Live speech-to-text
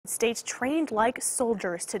States trained like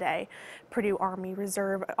soldiers today. Purdue Army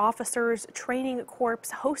Reserve Officers Training Corps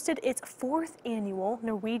hosted its 4th annual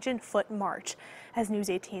Norwegian Foot March. As News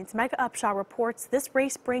 18's Micah Upshaw reports, this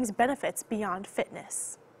race brings benefits beyond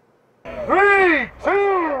fitness. 3, 2,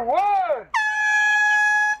 1!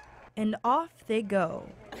 And off they go.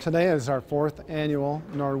 Today is our 4th annual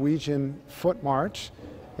Norwegian Foot March.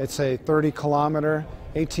 It's a 30-kilometer,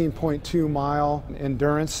 18.2-mile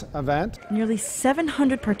endurance event. Nearly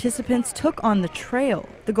 700 participants took on the trail.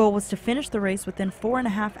 The goal was to finish the race within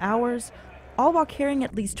 4.5 hours, all while carrying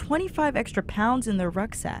at least 25 extra pounds in their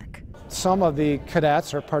rucksack. Some of the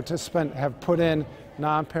cadets or participants have put in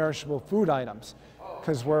non-perishable food items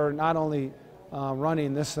because we're not only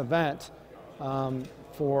running this event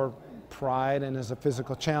for pride and as a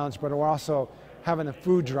physical challenge, but we're also having a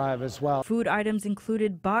food drive as well. Food items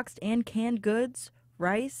included boxed and canned goods,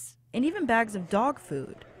 rice, and even bags of dog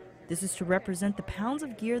food. This is to represent the pounds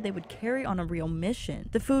of gear they would carry on a real mission.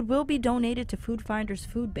 The food will be donated to Food Finders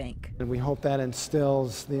Food Bank. And we hope that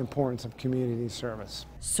instills the importance of community service.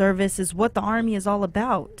 Service is what the Army is all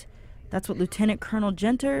about. That's what Lieutenant Colonel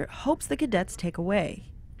Genter hopes the cadets take away.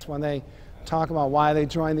 When they talk about why they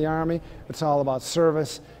joined the Army, it's all about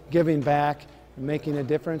service, giving back, making a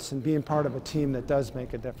difference, and being part of a team that does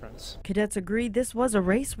make a difference. Cadets agreed this was a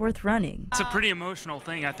race worth running. It's a pretty emotional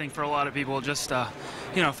thing, I think, for a lot of people, just,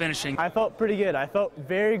 finishing. I felt pretty good. I felt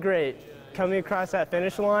very great coming across that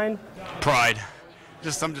finish line. Pride.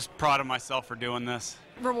 I'm just proud of myself for doing this.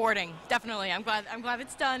 Rewarding, definitely. I'm glad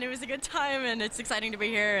it's done. It was a good time, and it's exciting to be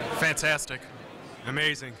here. Fantastic.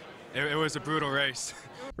 Amazing. It was a brutal race.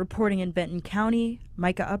 Reporting in Benton County,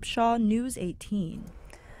 Micah Upshaw, News 18.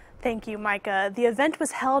 Thank you, Micah. The event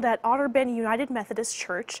was held at Otterbein United Methodist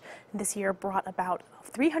Church. This year brought about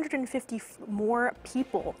 350 more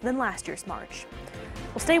people than last year's march.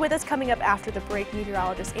 Well, stay with us. Coming up after the break,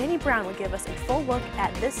 meteorologist Annie Brown will give us a full look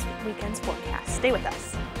at this weekend's forecast. Stay with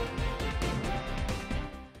us.